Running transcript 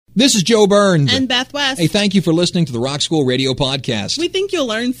This is Joe Burns. And Beth West. Hey, thank you for listening to the Rock School Radio Podcast. We think you'll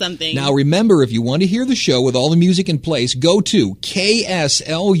learn something. Now, remember, if you want to hear the show with all the music in place, go to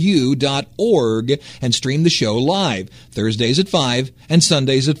kslu.org and stream the show live. Thursdays at 5 and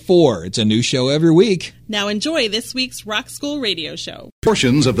Sundays at 4. It's a new show every week. Now enjoy this week's Rock School Radio Show.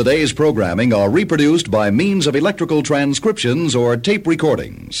 Portions of the day's programming are reproduced by means of electrical transcriptions or tape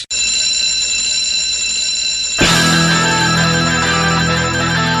recordings.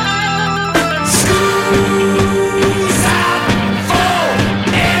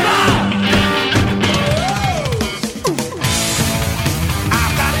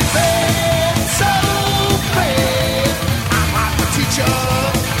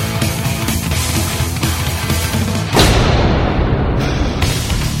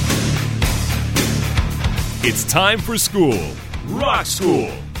 It's time for school, Rock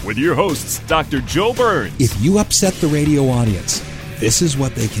School, with your hosts, Dr. Joe Burns. If you upset the radio audience, this is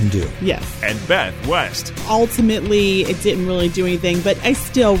what they can do. Yes. And Beth West. Ultimately, it didn't really do anything, but I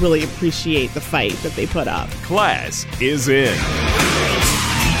still really appreciate the fight that they put up. Class is in.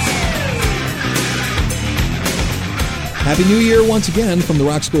 Happy New Year once again from the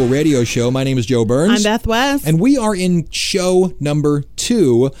Rock School Radio Show. My name is Joe Burns. I'm Beth West. And we are in show number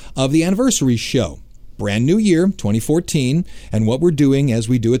 2 of the Anniversaries show. Brand new year, 2014, and what we're doing, as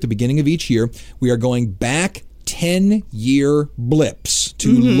we do at the beginning of each year, we are going back 10-year blips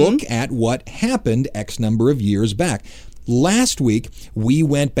to look at what happened X number of years back. Last week, we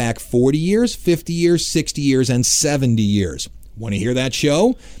went back 40 years, 50 years, 60 years, and 70 years. Want to hear that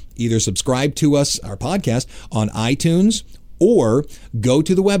show? Either subscribe to us, our podcast, on iTunes, or go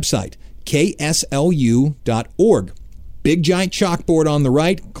to the website, kslu.org. Big giant chalkboard on the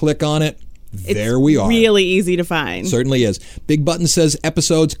right, click on it. There we are. Really easy to find. Certainly is. Big button says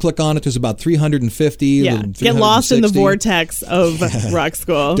episodes. Click on it. There's about 350. Yeah. Get lost in the vortex of Rock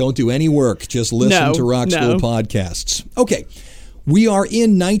School. Don't do any work. Just listen to Rock School podcasts. Okay. We are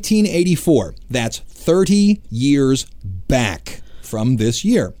in 1984. That's 30 years back from this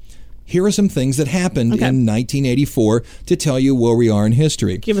year. Here are some things that happened in 1984 to tell you where we are in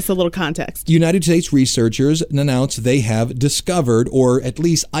history. Give us a little context. United States researchers announced they have discovered, or at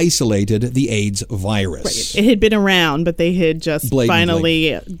least isolated, the AIDS virus. Right. It had been around, but they had just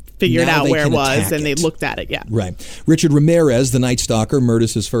finally figured out where it was, and they looked at it, Right. Richard Ramirez, the Night Stalker,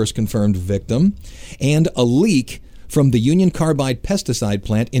 murders his first confirmed victim. And a leak from the Union Carbide pesticide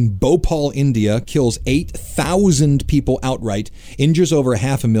plant in Bhopal, India, kills 8,000 people outright, injures over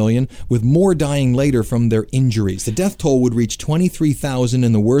 500,000, with more dying later from their injuries. The death toll would reach 23,000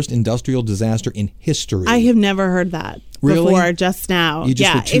 in the worst industrial disaster in history. I have never heard that before, just now. You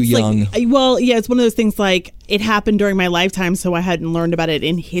just were too young. It's one of those things like, it happened during my lifetime, so I hadn't learned about it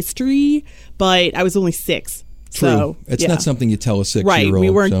in history, but I was only 6. True. So, it's not something you tell a 6-year-old. Right. We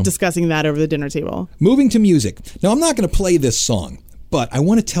weren't discussing that over the dinner table. Moving to music. Now, I'm not going to play this song, but I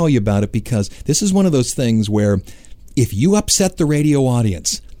want to tell you about it because this is one of those things where if you upset the radio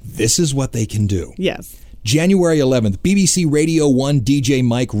audience, this is what they can do. Yes. January 11th, BBC Radio 1 DJ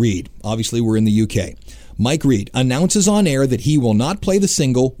Mike Reed. Obviously, we're in the UK. Mike Reed announces on air that he will not play the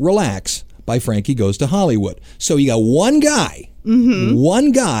single Relax by Frankie Goes to Hollywood. So you got one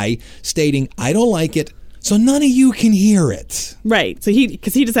guy stating, I don't like it, so none of you can hear it. Right. So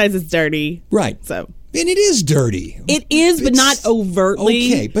because he decides it's dirty. Right. So. And it is dirty. It is, but not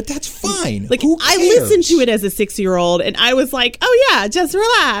overtly. Okay, but that's fine. Like, who cares? I listened to it as a 6-year-old, and I was like, oh yeah, just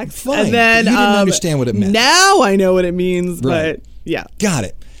relax. Fine. And then, you didn't understand what it meant. Now I know what it means, right. But yeah. Got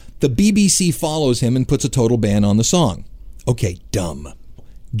it. The BBC follows him and puts a total ban on the song. Okay, dumb.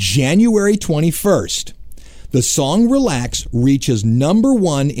 January 21st. The song Relax reaches number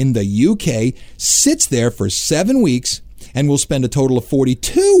 1 in the UK, sits there for 7 weeks, and will spend a total of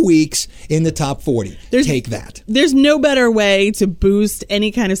 42 weeks in the top 40. Take that. There's no better way to boost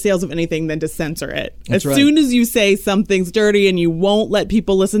any kind of sales of anything than to censor it. That's right. Soon as you say something's dirty and you won't let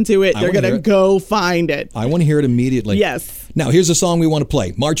people listen to it, they're going to go find it. I want to hear it immediately. Yes. Now, here's a song we want to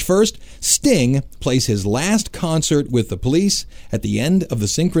play. March 1st, Sting plays his last concert with the Police at the end of the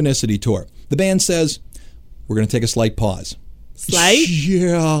Synchronicity Tour. The band says, we're going to take a slight pause. Slight?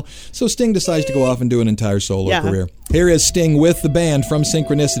 Yeah. So Sting decides to go off and do an entire solo career. Here is Sting with the band from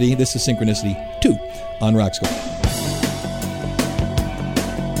Synchronicity. This is Synchronicity 2 on Rock School.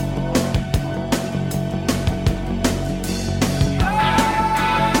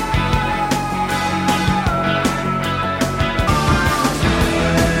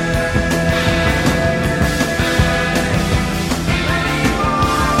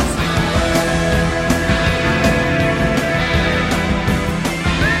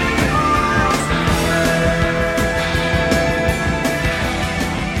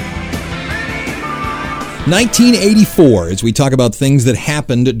 1984, as we talk about things that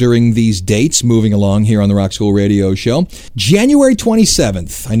happened during these dates, moving along here on the Rock School Radio Show. January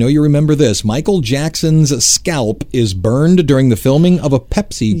 27th, I know you remember this. Michael Jackson's scalp is burned during the filming of a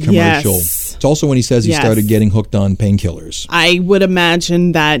Pepsi commercial. Yes. It's also when he says he started getting hooked on painkillers. I would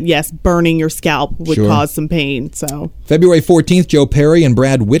imagine that, yes, burning your scalp would cause some pain. So February 14th, Joe Perry and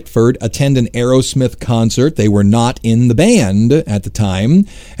Brad Whitford attend an Aerosmith concert. They were not in the band at the time,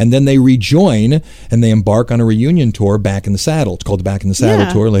 and then they rejoin and they embark on a reunion tour, Back in the Saddle. It's called the Back in the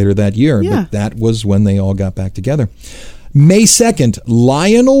Saddle Tour later that year, but that was when they all got back together. May 2nd,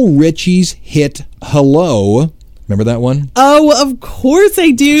 Lionel Richie's hit Hello. Remember that one? Oh, of course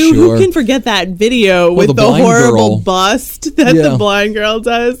I do. Sure. Who can forget that video with the blind horrible girl. bust that the blind girl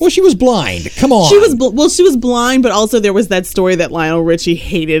does? Well, she was blind. Come on. She was blind, but also there was that story that Lionel Richie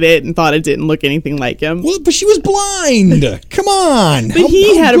hated it and thought it didn't look anything like him. Well, but she was blind. Come on. But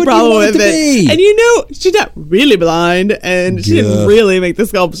he had a problem with it. And you know, she's not really blind, and she didn't really make the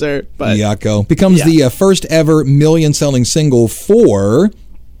sculpture. But Yucko. Becomes the first ever million-selling single for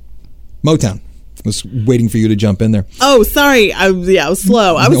Motown. I was waiting for you to jump in there. Oh, sorry. I was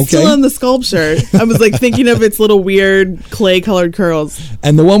slow. I was still on the sculpture. I was like thinking of its little weird clay-colored curls.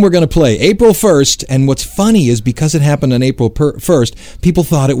 And the one we're going to play, April 1st. And what's funny is because it happened on April 1st, people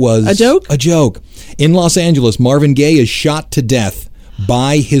thought it was a joke. A joke. In Los Angeles, Marvin Gaye is shot to death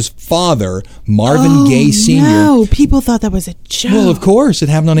by his father, Marvin Gaye Sr. No, people thought that was a joke. Well, of course. It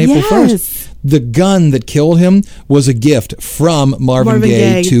happened on April 1st. The gun that killed him was a gift from Marvin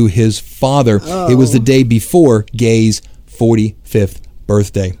Gaye to his father. It was the day before Gaye's 45th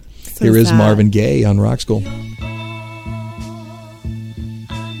birthday. So Here is sad. Marvin Gaye on Rock School.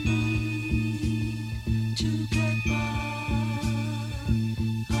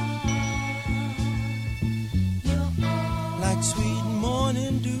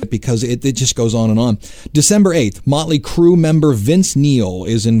 Because it just goes on and on. December 8th, Motley Crue member Vince Neil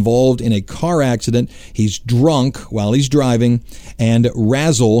is involved in a car accident. He's drunk while he's driving, and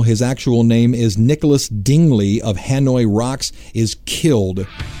Razzle, his actual name is Nicholas Dingley of Hanoi Rocks, is killed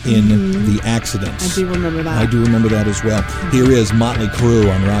in the accident. I do remember that. I do remember that as well. Here is Motley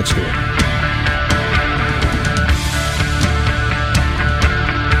Crue on Rock School.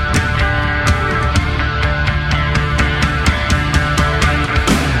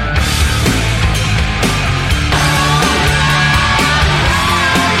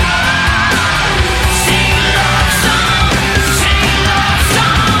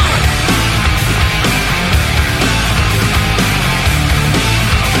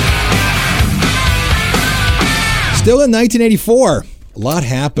 Still in 1984. A lot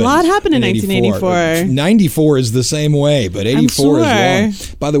happened. A lot happened in 1984. 94 is the same way, but 84 I'm is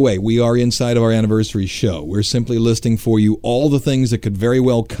long. By the way, we are inside of our anniversary show. We're simply listing for you all the things that could very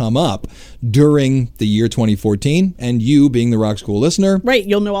well come up during the year 2014, and you, being the Rock School listener... Right,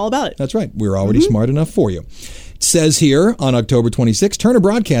 you'll know all about it. That's right. We're already smart enough for you. It says here, on October 26, Turner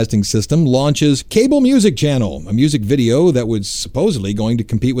Broadcasting System launches Cable Music Channel, a music video that was supposedly going to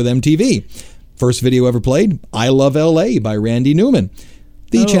compete with MTV. First video ever played, I Love L.A. by Randy Newman.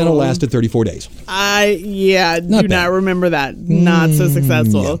 The channel lasted 34 days. Do not remember that. Not so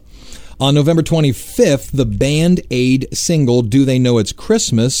successful. Yeah. On November 25th, the Band Aid single, Do They Know It's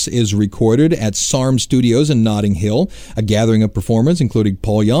Christmas, is recorded at SARM Studios in Notting Hill. A gathering of performers, including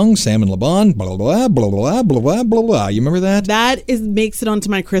Paul Young, Sam and LeBon, blah, blah, blah, blah, blah, blah, blah, blah. You remember that? That makes it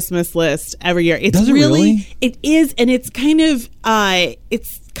onto my Christmas list every year. It's Does it really? It is, and it's kind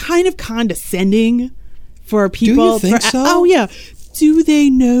of condescending for people. Do you think so? Oh, yeah. Do they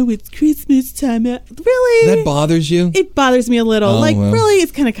know it's Christmas time? Really? That bothers you? It bothers me a little. Oh, well. Really,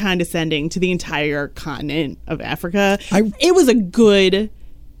 it's kind of condescending to the entire continent of Africa. It was a good...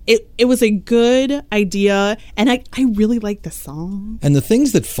 It was a good idea, and I really like the song. And the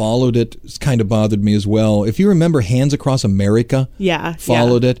things that followed it kind of bothered me as well. If you remember Hands Across America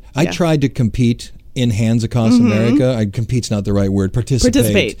followed it. I tried to compete in Hands Across America. Compete's not the right word.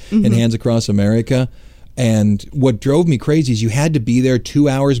 Participate. In Hands Across America. And what drove me crazy is you had to be there 2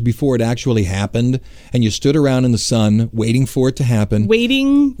 hours before it actually happened, and you stood around in the sun waiting for it to happen.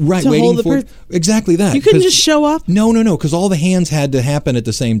 Waiting to waiting hold the for exactly that. You couldn't just show up? No, because all the hands had to happen at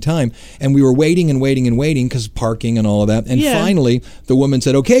the same time, and we were waiting and waiting and waiting because parking and all of that. And finally, the woman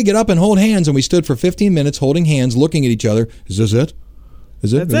said, "Okay, get up and hold hands." And we stood for 15 minutes holding hands, looking at each other. Is this it?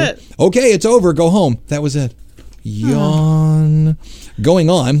 Is it? That's it. Okay, it's over. Go home. That was it. Yawn.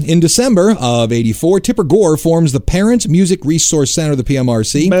 Going on, in December of 84, Tipper Gore forms the Parents Music Resource Center of the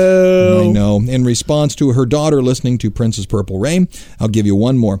PMRC. Boo. I know. In response to her daughter listening to Prince's Purple Rain, I'll give you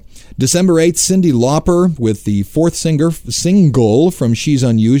one more. December 8th, Cyndi Lauper, with the fourth single from She's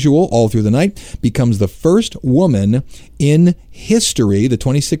Unusual, All Through the Night, becomes the first woman in history, the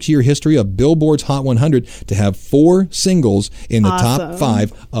 26-year history of Billboard's Hot 100, to have 4 singles in the top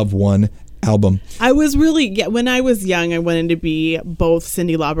 5 of one album. I was when I was young, I wanted to be both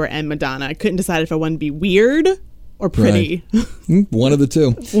Cyndi Lauper and Madonna. I couldn't decide if I wanted to be weird or pretty. Right. One of the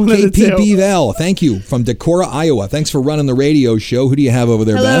two. KPP Val, thank you, from Decorah, Iowa. Thanks for running the radio show. Who do you have over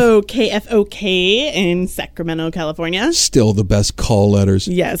there, Hello, Beth? KFOK in Sacramento, California. Still the best call letters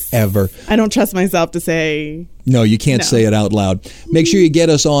ever. I don't trust myself to say... No, you can't say it out loud. Make sure you get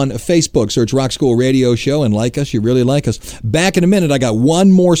us on Facebook. Search Rock School Radio Show and like us. You really like us. Back in a minute, I got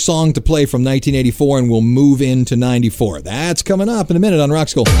one more song to play from 1984, and we'll move into 94. That's coming up in a minute on Rock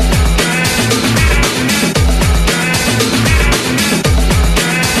School.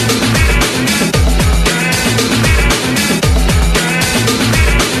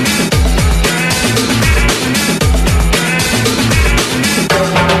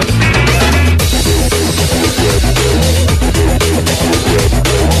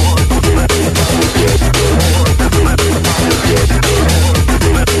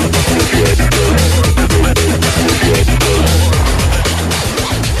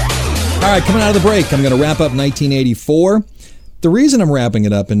 All right, coming out of the break, I'm going to wrap up 1984. The reason I'm wrapping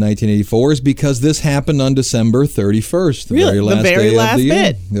it up in 1984 is because this happened on December 31st, the very last day of the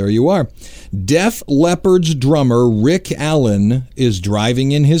year. There you are. Def Leppard's drummer Rick Allen is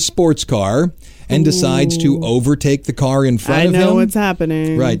driving in his sports car and decides to overtake the car in front of him. I know what's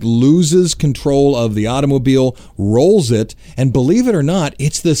happening. Right, loses control of the automobile, rolls it, and believe it or not,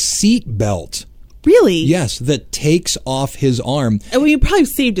 it's the seat belt. Really? Yes, that takes off his arm. Well, you probably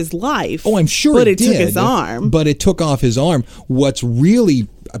saved his life. Oh, I'm sure but it did. But it took his arm. But it took off his arm. What's really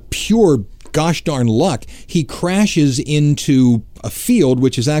a pure gosh darn luck, he crashes into a field,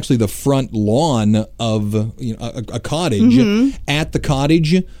 which is actually the front lawn of a cottage. Mm-hmm. At the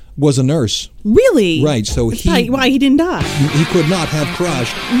cottage was a nurse. Really? Right. So why he didn't die. He could not have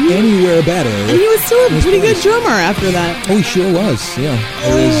crushed anywhere better. And he was still a pretty good drummer after that. Oh, he sure was. Yeah.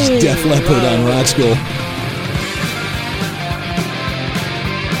 It was Def Leppard on Rock School.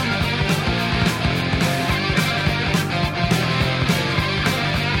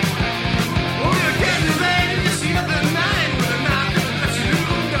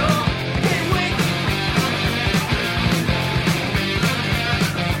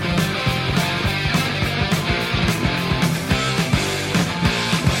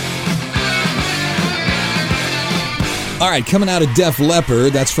 All right, coming out of Def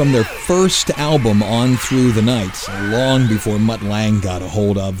Leppard, that's from their first album, On Through the Night, long before Mutt Lange got a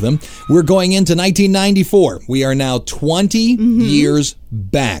hold of them. We're going into 1994. We are now 20 years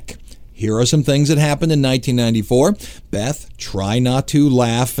back. Here are some things that happened in 1994. Beth, try not to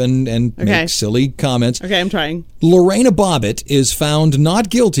laugh and make silly comments. Okay, I'm trying. Lorena Bobbitt is found not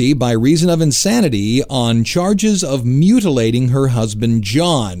guilty by reason of insanity on charges of mutilating her husband,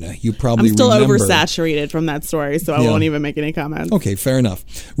 John. You probably remember. I'm still oversaturated from that story, so I won't even make any comments. Okay, fair enough.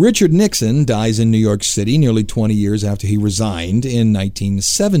 Richard Nixon dies in New York City nearly 20 years after he resigned in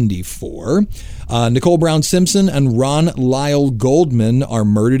 1974. Nicole Brown Simpson and Ron Lyle Goldman are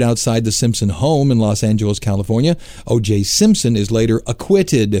murdered outside the Simpson home in Los Angeles, California. O.J. Simpson is later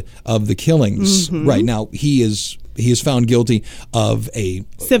acquitted of the killings. Mm-hmm. Right now, he is found guilty of a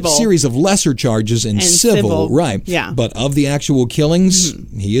series of lesser charges in civil. Right. Yeah. But of the actual killings,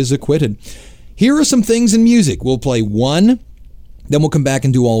 he is acquitted. Here are some things in music. We'll play one, then we'll come back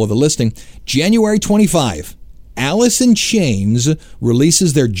and do all of the listing. January 25. Alice in Chains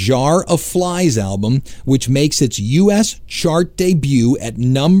releases their Jar of Flies album, which makes its U.S. chart debut at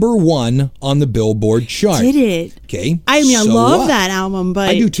number 1 on the Billboard chart. Did it? Okay. I mean, I love that album, but...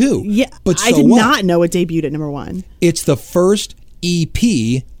 I do too. Yeah, but so I did not know it debuted at number 1. It's the first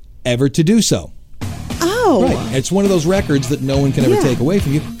EP ever to do so. Oh. Right. It's one of those records that no one can ever take away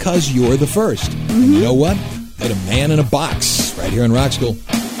from you because you're the first. And you know what? Put a man in a box right here in Rock School.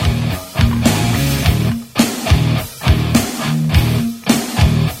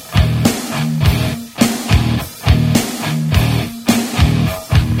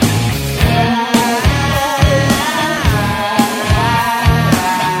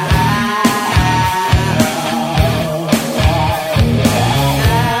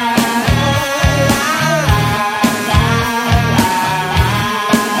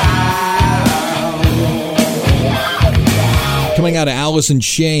 Coming out of Alice in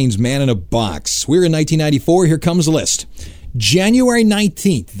Chains, Man in a Box. We're in 1994. Here comes the list. January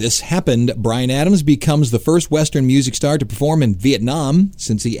 19th, this happened. Bryan Adams becomes the first Western music star to perform in Vietnam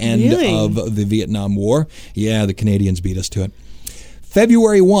since the end of the Vietnam War. Yeah, the Canadians beat us to it.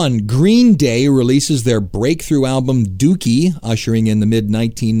 February 1, Green Day releases their breakthrough album Dookie, ushering in the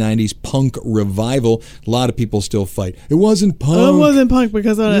mid-1990s punk revival. A lot of people still fight. It wasn't punk. Oh, it wasn't punk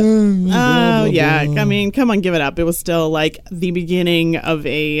because of it. Oh, yeah. I mean, come on, give it up. It was still like the beginning of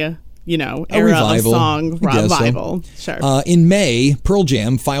a era revival, of song revival. So. Sure. In May, Pearl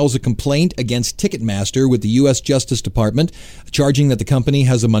Jam files a complaint against Ticketmaster with the U.S. Justice Department, charging that the company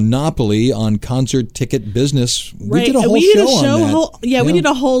has a monopoly on concert ticket business. Right. We did a whole show on that. We did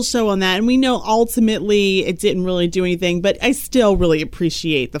a whole show on that, and we know ultimately it didn't really do anything, but I still really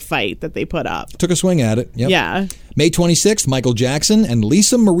appreciate the fight that they put up. Took a swing at it. Yep. Yeah. May 26th, Michael Jackson and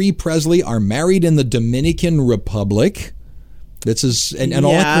Lisa Marie Presley are married in the Dominican Republic. This is, and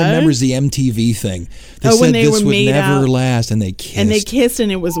all I can remember is the MTV thing. They said when they this were would made never out, last, and they kissed.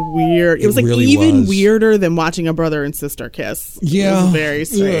 And it was weird. It was like really even was. weirder than watching a brother and sister kiss. Yeah. It was very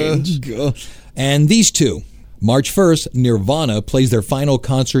strange. And these two. March 1st, Nirvana plays their final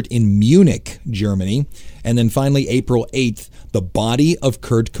concert in Munich, Germany. And then finally, April 8th, the body of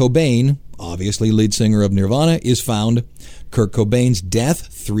Kurt Cobain, obviously lead singer of Nirvana, is found. Kurt Cobain's death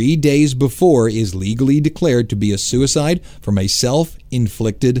 3 days before is legally declared to be a suicide from a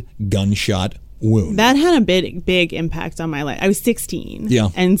self-inflicted gunshot wound. That had a big impact on my life. I was 16. Yeah.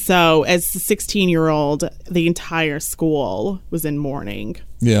 And so as a 16-year-old, the entire school was in mourning,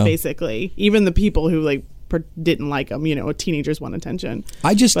 basically. Even the people who didn't like him, teenagers want attention.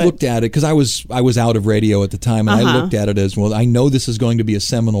 I just looked at it because I was out of radio at the time, and I looked at it as, well, I know this is going to be a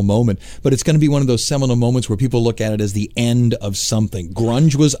seminal moment, but it's going to be one of those seminal moments where people look at it as the end of something.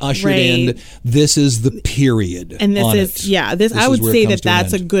 Grunge was ushered in. This is the period. And this is I would say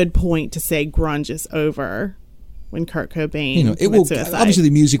that's a end. Good point to say grunge is over. When Kurt Cobain, it will suicide. Obviously the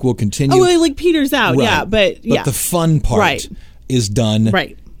music will continue. Oh, like Peter's out, right. but the fun part is done.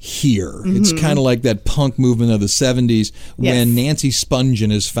 Right. Here. It's kind of like that punk movement of the 70s when Nancy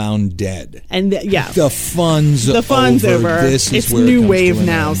Spungen is found dead. And the fun's over. This is it's where new it wave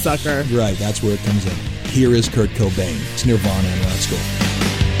now, end. sucker. Right, that's where it comes in. Here is Kurt Cobain. It's Nirvana and Rock School.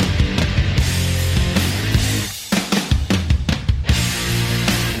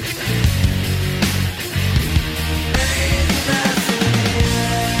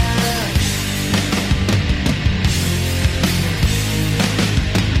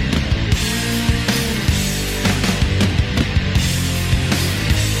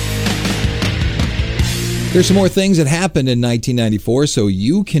 There's some more things that happened in 1994, so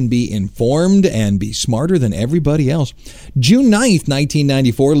you can be informed and be smarter than everybody else. June 9th,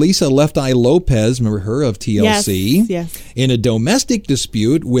 1994, Lisa Left Eye Lopez, remember her of TLC? Yes. In a domestic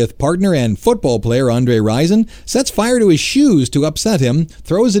dispute with partner and football player Andre Rison, sets fire to his shoes to upset him,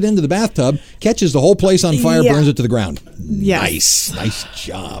 throws it into the bathtub, catches the whole place on fire, burns it to the ground. Yes. Nice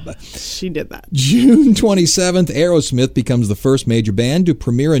job. She did that. June 27th, Aerosmith becomes the first major band to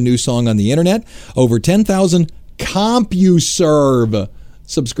premiere a new song on the internet. Over 10,000 CompuServe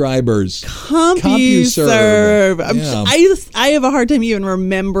subscribers. CompuServe. Yeah. I have a hard time even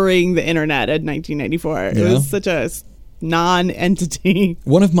remembering the internet in 1994. It was such a non-entity.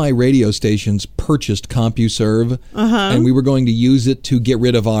 One of my radio stations purchased CompuServe, and we were going to use it to get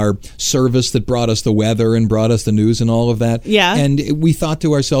rid of our service that brought us the weather and brought us the news and all of that. Yeah. And we thought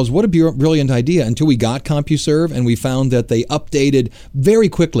to ourselves, what a brilliant idea, until we got CompuServe, and we found that they updated very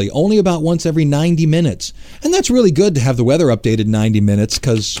quickly, only about once every 90 minutes. And that's really good to have the weather updated 90 minutes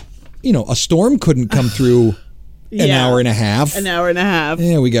because, a storm couldn't come through an hour and a half.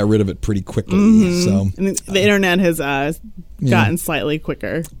 Yeah, we got rid of it pretty quickly. So and the internet has gotten slightly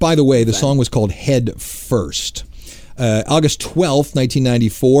quicker. By the way, the song was called Head First. August 12th,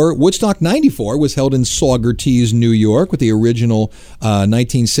 1994, Woodstock 94 was held in Saugerties, New York, with the original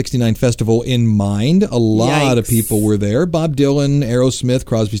 1969 festival in mind. A lot of people were there. Bob Dylan, Aerosmith,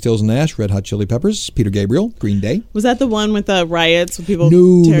 Crosby, Stills & Nash, Red Hot Chili Peppers, Peter Gabriel, Green Day. Was that the one with the riots with people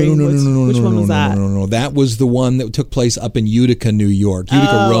No. Which one was that? No. That was the one that took place up in Utica, New York.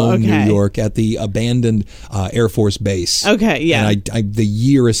 Rome, New York, at the abandoned Air Force Base. Okay, yeah. And the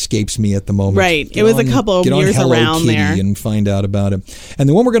year escapes me at the moment. Right. It was a couple of years around there. And find out about it. And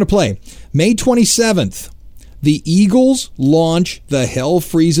the one we're going to play, May 27th, the Eagles launch the Hell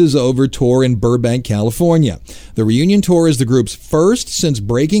Freezes Over tour in Burbank, California. The reunion tour is the group's first since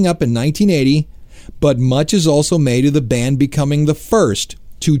breaking up in 1980, but much is also made of the band becoming the first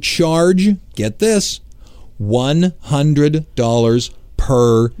to charge, get this, $100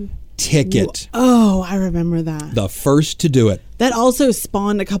 per ticket. Oh, I remember that. The first to do it. That also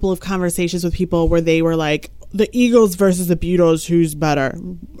spawned a couple of conversations with people where they were like, the Eagles versus the Beatles, who's better?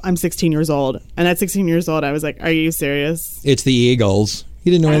 I'm 16 years old. And at 16 years old, I was like, are you serious? It's the Eagles.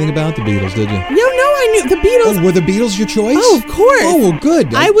 You didn't know anything about the Beatles, did you? No, I knew the Beatles. Oh, were the Beatles your choice? Oh, of course. Oh, well,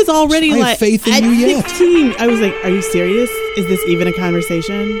 good. I was already I like, have faith in at you yet. 16, I was like, are you serious? Is this even a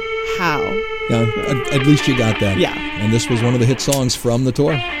conversation? How? Yeah, at least you got that. Yeah. And this was one of the hit songs from the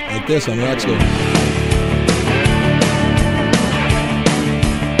tour, like this on Rock School.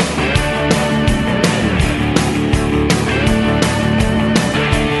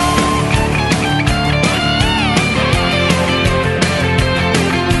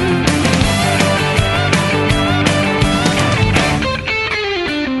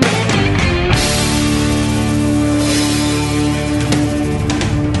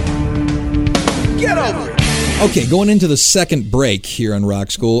 Okay, going into the second break here on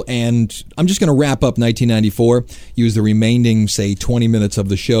Rock School, and I'm just going to wrap up 1994, use the remaining, say, 20 minutes of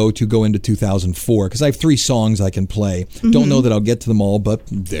the show to go into 2004, because I have 3 songs I can play. Don't know that I'll get to them all, but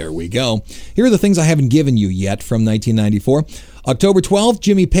there we go. Here are the things I haven't given you yet from 1994. October 12th,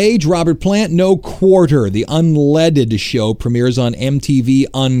 Jimmy Page, Robert Plant, No Quarter. The Unleaded show premieres on MTV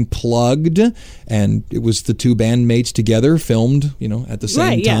Unplugged, and it was the 2 bandmates together, filmed, at the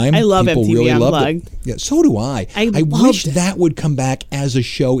same time. I love People MTV really Unplugged. loved it. Yeah, so do I. I wish that would come back as a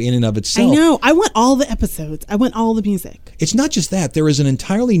show in and of itself. I know. I want all the episodes. I want all the music. It's not just that. There is an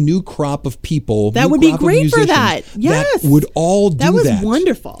entirely new crop of people. That would be great for that. Yes. That would all do that. That was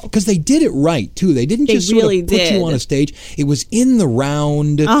wonderful. Because they did it right, too. They didn't just sort of put you on a stage. It was in the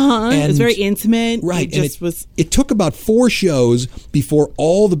round. And it was very intimate. Right. It took about 4 shows before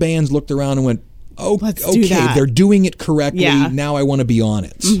all the bands looked around and went, okay, they're doing it correctly. Yeah. Now I want to be on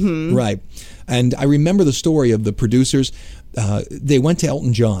it. Mm-hmm. Right. And I remember the story of the producers. They went to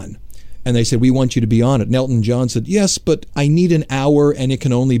Elton John and they said, we want you to be on it. And Elton John said, yes, but I need an hour and it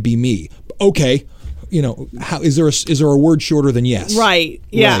can only be me. Okay. How is there a word shorter than yes? Right.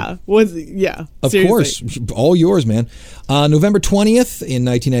 Yeah. Right. Of course. All yours, man. November 20th in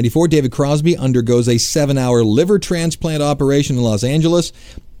 1994, David Crosby undergoes a 7-hour liver transplant operation in Los Angeles.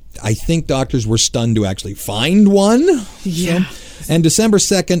 I think doctors were stunned to actually find one. Yeah. And December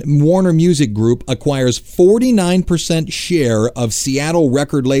 2nd, Warner Music Group acquires 49% share of Seattle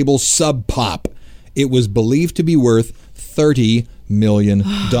record label Sub Pop. It was believed to be worth $30 million,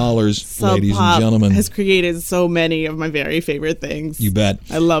 ladies and gentlemen. Has created so many of my very favorite things. You bet.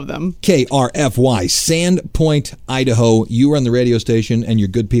 I love them. KRFY, Sandpoint, Idaho. You run the radio station, and you're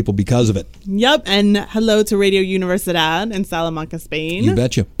good people because of it. Yep, and hello to Radio Universidad in Salamanca, Spain. You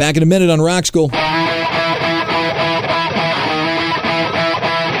betcha. Back in a minute on Rock School.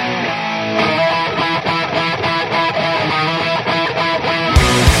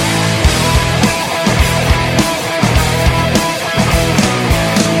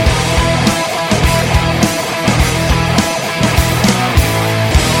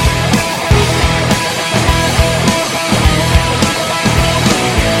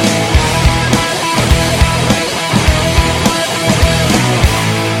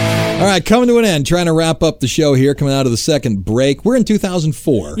 All right, coming to an end, trying to wrap up the show here, coming out of the second break. We're in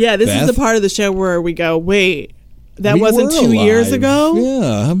 2004. Yeah, this Beth. is the part of the show where we go, wait, that We wasn't were 2 years alive. ago?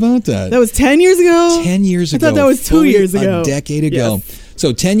 Yeah, how about that? That was 10 years ago? 10 years ago. I thought that was 2 Fully years ago. A decade ago. Yes.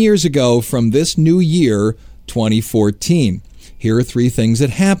 So 10 years ago from this new year, 2014. Here are 3 things that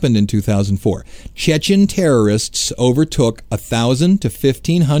happened in 2004. Chechen terrorists overtook 1,000 to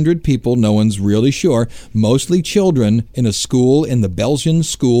 1,500 people, no one's really sure, mostly children, in a school in the Belgian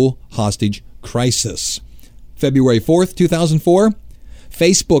school hostage crisis. February 4th, 2004,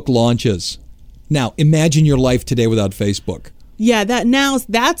 Facebook launches. Now, imagine your life today without Facebook. Yeah,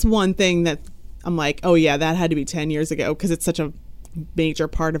 that's one thing that I'm like, oh yeah, that had to be 10 years ago because it's such a major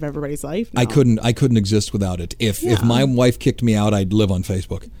part of everybody's life now. I couldn't exist without it. If my wife kicked me out, I'd live on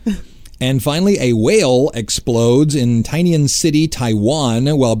Facebook. And finally, a whale explodes in Tainan City, Taiwan,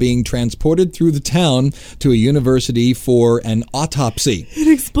 while being transported through the town to a university for an autopsy. It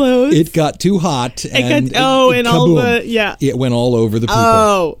explodes. It got too hot. It went all over the people.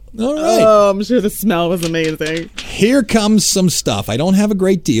 Oh. All right. Oh, I'm sure the smell was amazing. Here comes some stuff. I don't have a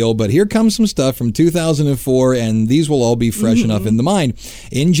great deal, but here comes some stuff from 2004, and these will all be fresh enough in the mind.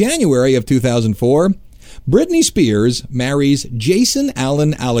 In January of 2004, Britney Spears marries Jason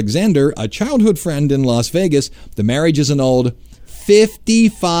Allen Alexander, a childhood friend in Las Vegas. The marriage is annulled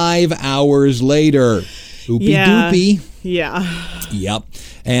 55 hours later. Oopie-doopie. Yeah. Yep.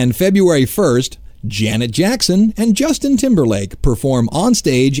 And February 1st, Janet Jackson and Justin Timberlake perform on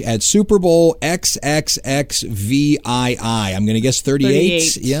stage at Super Bowl XXXVII. I'm going to guess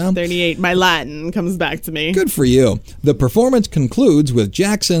 38. Yeah. 38. My Latin comes back to me. Good for you. The performance concludes with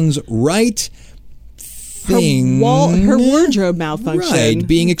Jackson's right thing. Her wardrobe malfunction. Right,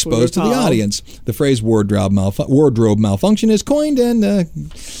 being exposed to the audience. The phrase wardrobe malfunction is coined and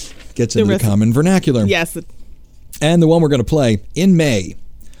gets into the common vernacular. Yes. And the one we're going to play in May,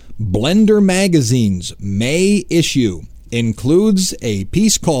 Blender Magazine's May issue includes a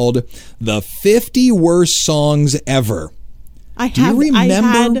piece called The 50 Worst Songs Ever.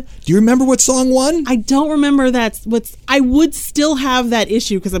 Do you remember what song won? I don't remember I would still have that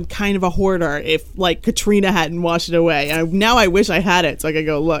issue because I'm kind of a hoarder if like Katrina hadn't washed it away. Now I wish I had it so I could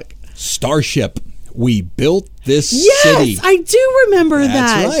go look. Starship, We Built This City. Yes, I do remember that.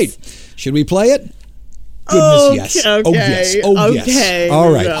 That's right. Should we play it? Goodness, yes. Okay. Oh, yes. Oh, yes. Okay.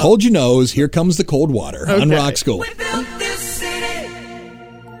 All right. Hold your nose. Here comes the cold water on Rock School. We built this city.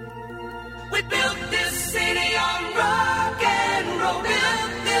 We built this city on rock and roll.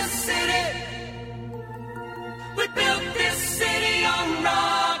 Built this city. We built this city on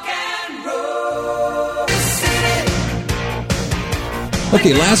rock and roll. This city.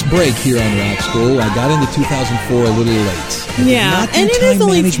 Okay, last break here on Rock School. I got into 2004 a little late. Yeah, and it is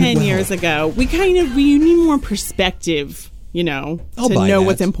only 10 years ago. We need more perspective, to know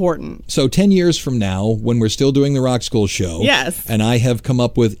what's important. So 10 years from now, when we're still doing the Rock School show, yes, and I have come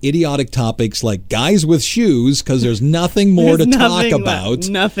up with idiotic topics like guys with shoes, because there's nothing more to talk about.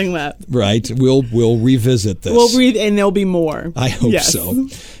 Nothing left. Right. We'll revisit this. And there'll be more. I hope so.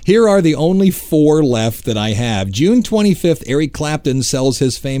 Here are the only 4 left that I have. June 25th, Eric Clapton sells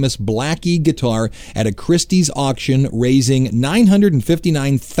his famous Blackie guitar at a Christie's auction, raising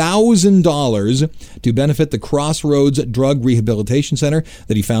 $959,000 to benefit the Crossroads Drug Rehabilitation Center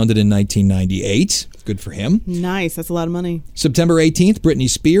that he founded in 1998. Good for him. Nice. That's a lot of money. September 18th, Britney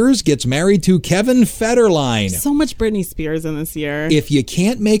Spears gets married to Kevin Federline. So much Britney Spears in this year. If you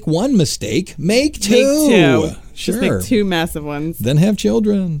can't make one mistake, make two. Sure. Just make 2 massive ones. Then have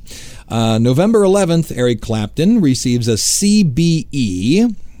children. November 11th, Eric Clapton receives a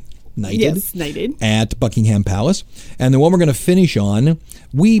CBE, knighted, at Buckingham Palace. And the one we're going to finish on,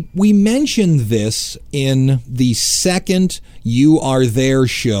 we mentioned this in the second You Are There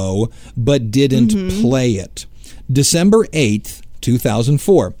show, but didn't play it. December 8th,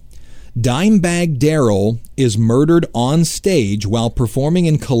 2004. Dimebag Darrell is murdered on stage while performing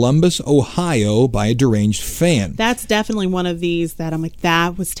in Columbus, Ohio by a deranged fan. That's definitely one of these that I'm like,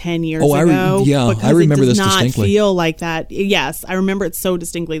 that was 10 years ago. I remember this distinctly. It does not feel like that. Yes, I remember it so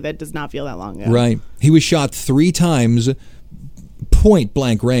distinctly that it does not feel that long ago. Right. He was shot 3 times, point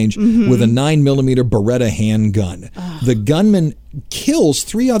blank range, with a 9mm Beretta handgun. The gunman kills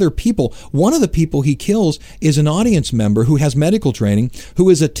 3 other people. One of the people he kills is an audience member who has medical training, who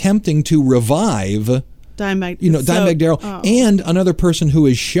is attempting to revive Dimebag Darrell, and another person who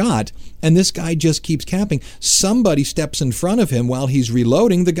is shot, and this guy just keeps capping. Somebody steps in front of him while he's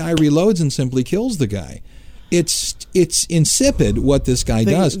reloading. The guy reloads and simply kills the guy. It's insipid what this guy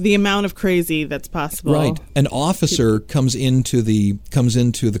does. The amount of crazy that's possible. Right. An officer comes into the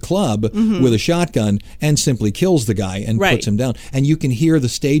club with a shotgun and simply kills the guy and puts him down. And you can hear the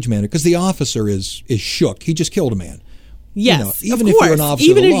stage manager, because the officer is shook. He just killed a man. Yes, even if you're an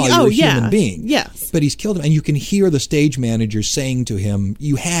officer of the law, you're a human being. Yes, but he's killed him, and you can hear the stage manager saying to him,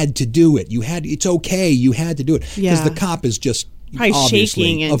 "You had to do it. It's okay. You had to do it." Because the cop is just probably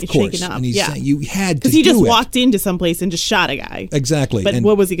shaking and shaking up. And he's saying, "You had to do it." Because he just walked into someplace and just shot a guy. Exactly. But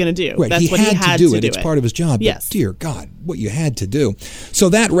what was he going to do? Right. That's he had to do it. It's part of his job. Yes. But dear God, what you had to do. So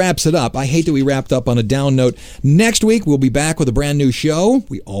that wraps it up. I hate that we wrapped up on a down note. Next week, we'll be back with a brand new show.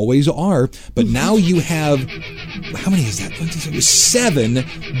 We always are. But now you have, how many is that? 7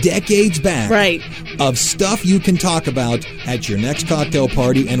 decades back of stuff you can talk about at your next cocktail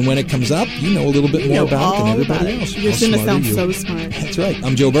party. And when it comes up, you know a little bit more about than everybody else. You're going to sound so smart. That's right.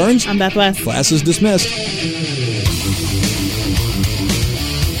 I'm Joe Burns. I'm Beth West. Class is dismissed.